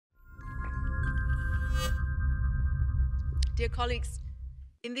Dear colleagues,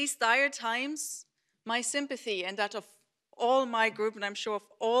 in these dire times, my sympathy and that of all my group, and I'm sure of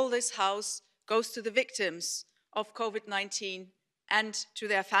all this House, goes to the victims of COVID-19 and to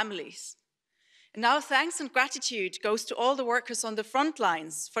their families. And now thanks and gratitude goes to all the workers on the front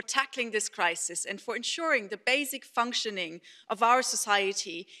lines for tackling this crisis and for ensuring the basic functioning of our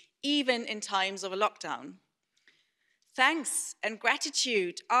society, even in times of a lockdown. Thanks and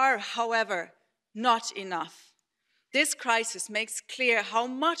gratitude are, however, not enough. This crisis makes clear how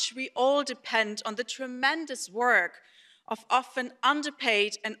much we all depend on the tremendous work of often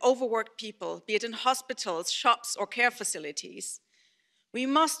underpaid and overworked people, be it in hospitals, shops, or care facilities. We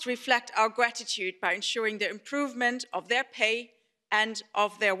must reflect our gratitude by ensuring the improvement of their pay and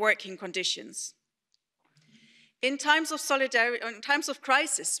of their working conditions. In times of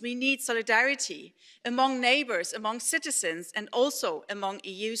crisis, we need solidarity among neighbors, among citizens, and also among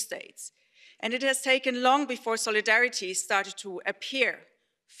EU states. And it has taken long before solidarity started to appear.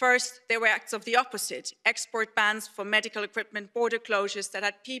 First, there were acts of the opposite, export bans for medical equipment, border closures that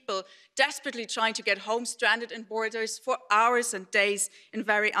had people desperately trying to get home, stranded in borders for hours and days in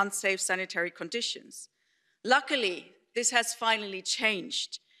very unsafe sanitary conditions. Luckily, this has finally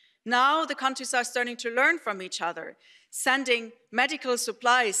changed. Now the countries are starting to learn from each other, sending medical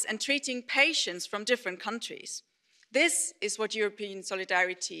supplies and treating patients from different countries. This is what European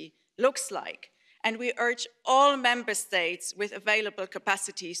solidarity looks like, and we urge all member states with available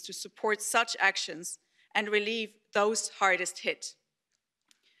capacities to support such actions and relieve those hardest hit.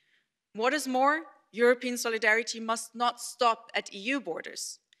 What is more, European solidarity must not stop at EU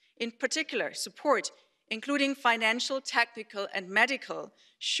borders. In particular, support, including financial, technical, and medical,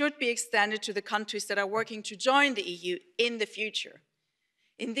 should be extended to the countries that are working to join the EU in the future.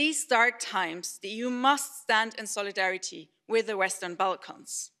 In these dark times, the EU must stand in solidarity with the Western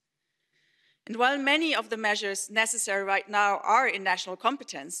Balkans. And while many of the measures necessary right now are in national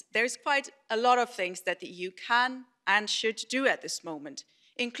competence, there's quite a lot of things that the EU can and should do at this moment,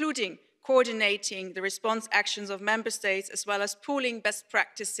 including coordinating the response actions of member states, as well as pooling best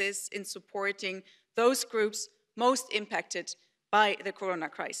practices in supporting those groups most impacted by the corona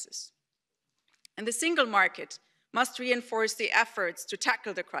crisis. And the single market must reinforce the efforts to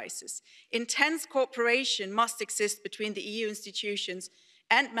tackle the crisis. Intense cooperation must exist between the EU institutions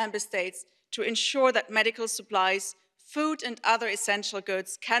and member states to ensure that medical supplies, food and other essential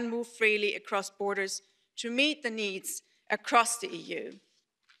goods can move freely across borders to meet the needs across the EU.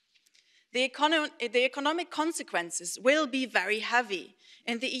 The economic consequences will be very heavy,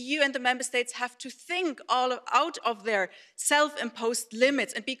 and the EU and the member states have to think out of their self-imposed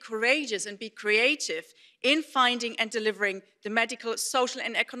limits and be courageous and be creative in finding and delivering the medical, social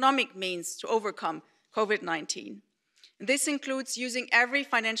and economic means to overcome COVID-19. This includes using every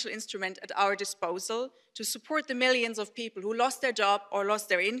financial instrument at our disposal to support the millions of people who lost their job or lost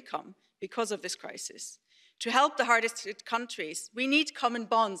their income because of this crisis. To help the hardest hit countries, we need common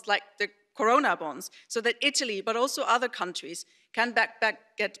bonds like the Corona bonds so that Italy, but also other countries, can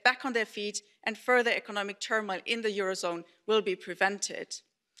get back on their feet and further economic turmoil in the Eurozone will be prevented.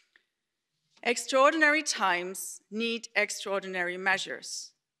 Extraordinary times need extraordinary measures.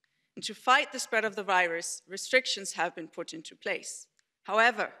 And to fight the spread of the virus, restrictions have been put into place.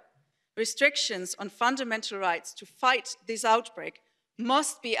 However, restrictions on fundamental rights to fight this outbreak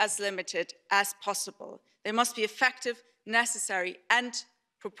must be as limited as possible. They must be effective, necessary, and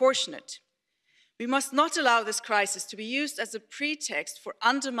proportionate. We must not allow this crisis to be used as a pretext for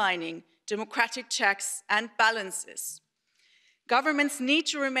undermining democratic checks and balances. Governments need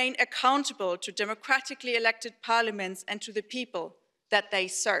to remain accountable to democratically elected parliaments and to the people that they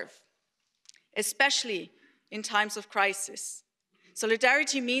serve, especially in times of crisis.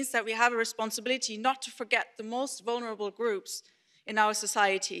 Solidarity means that we have a responsibility not to forget the most vulnerable groups in our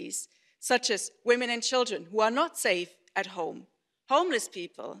societies, such as women and children who are not safe at home, homeless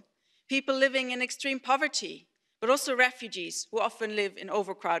people, people living in extreme poverty, but also refugees who often live in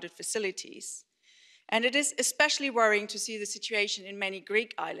overcrowded facilities. And it is especially worrying to see the situation in many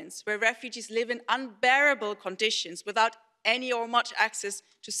Greek islands, where refugees live in unbearable conditions without any or much access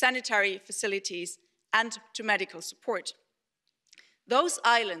to sanitary facilities and to medical support. Those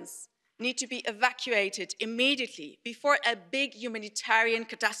islands need to be evacuated immediately before a big humanitarian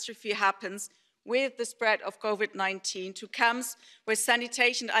catastrophe happens with the spread of COVID-19 to camps where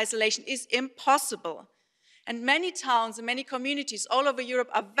sanitation and isolation is impossible. And many towns and many communities all over Europe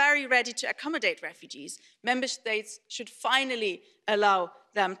are very ready to accommodate refugees. Member states should finally allow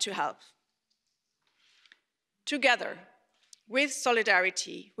them to help. Together, with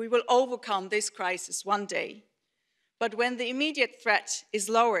solidarity, we will overcome this crisis one day. But when the immediate threat is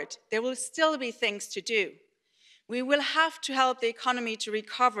lowered, there will still be things to do. We will have to help the economy to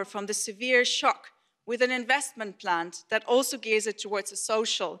recover from the severe shock with an investment plan that also gears it towards a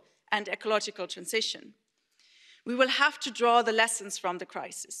social and ecological transition. We will have to draw the lessons from the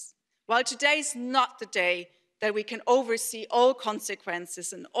crisis. While today is not the day that we can oversee all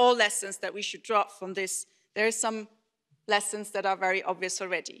consequences and all lessons that we should draw from this, there are some lessons that are very obvious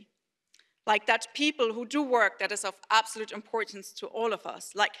already. Like that people who do work that is of absolute importance to all of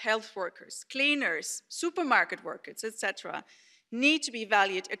us, like health workers, cleaners, supermarket workers, etc., need to be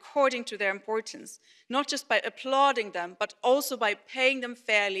valued according to their importance, not just by applauding them, but also by paying them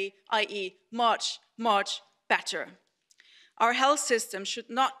fairly, i.e. much, much better. Our health system should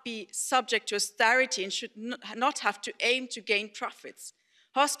not be subject to austerity and should not have to aim to gain profits.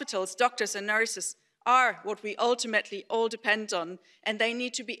 Hospitals, doctors and nurses are what we ultimately all depend on, and they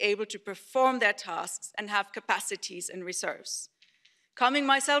need to be able to perform their tasks and have capacities and reserves. Coming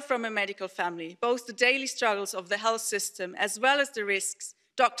myself from a medical family, both the daily struggles of the health system as well as the risks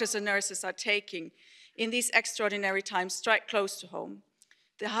doctors and nurses are taking in these extraordinary times strike close to home.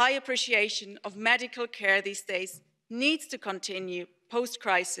 The high appreciation of medical care these days needs to continue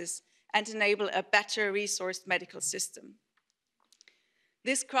post-crisis and enable a better resourced medical system.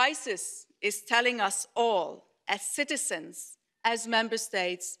 This crisis is telling us all, as citizens, as member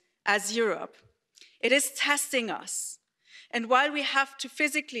states, as Europe, it is testing us. And while we have to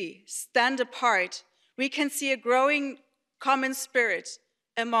physically stand apart, we can see a growing common spirit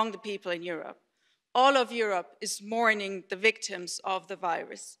among the people in Europe. All of Europe is mourning the victims of the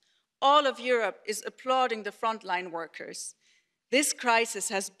virus. All of Europe is applauding the frontline workers. This crisis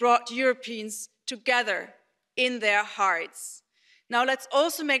has brought Europeans together in their hearts. Now let's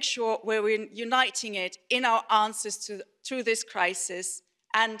also make sure we're uniting it in our answers to this crisis,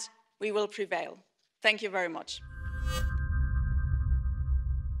 and we will prevail. Thank you very much.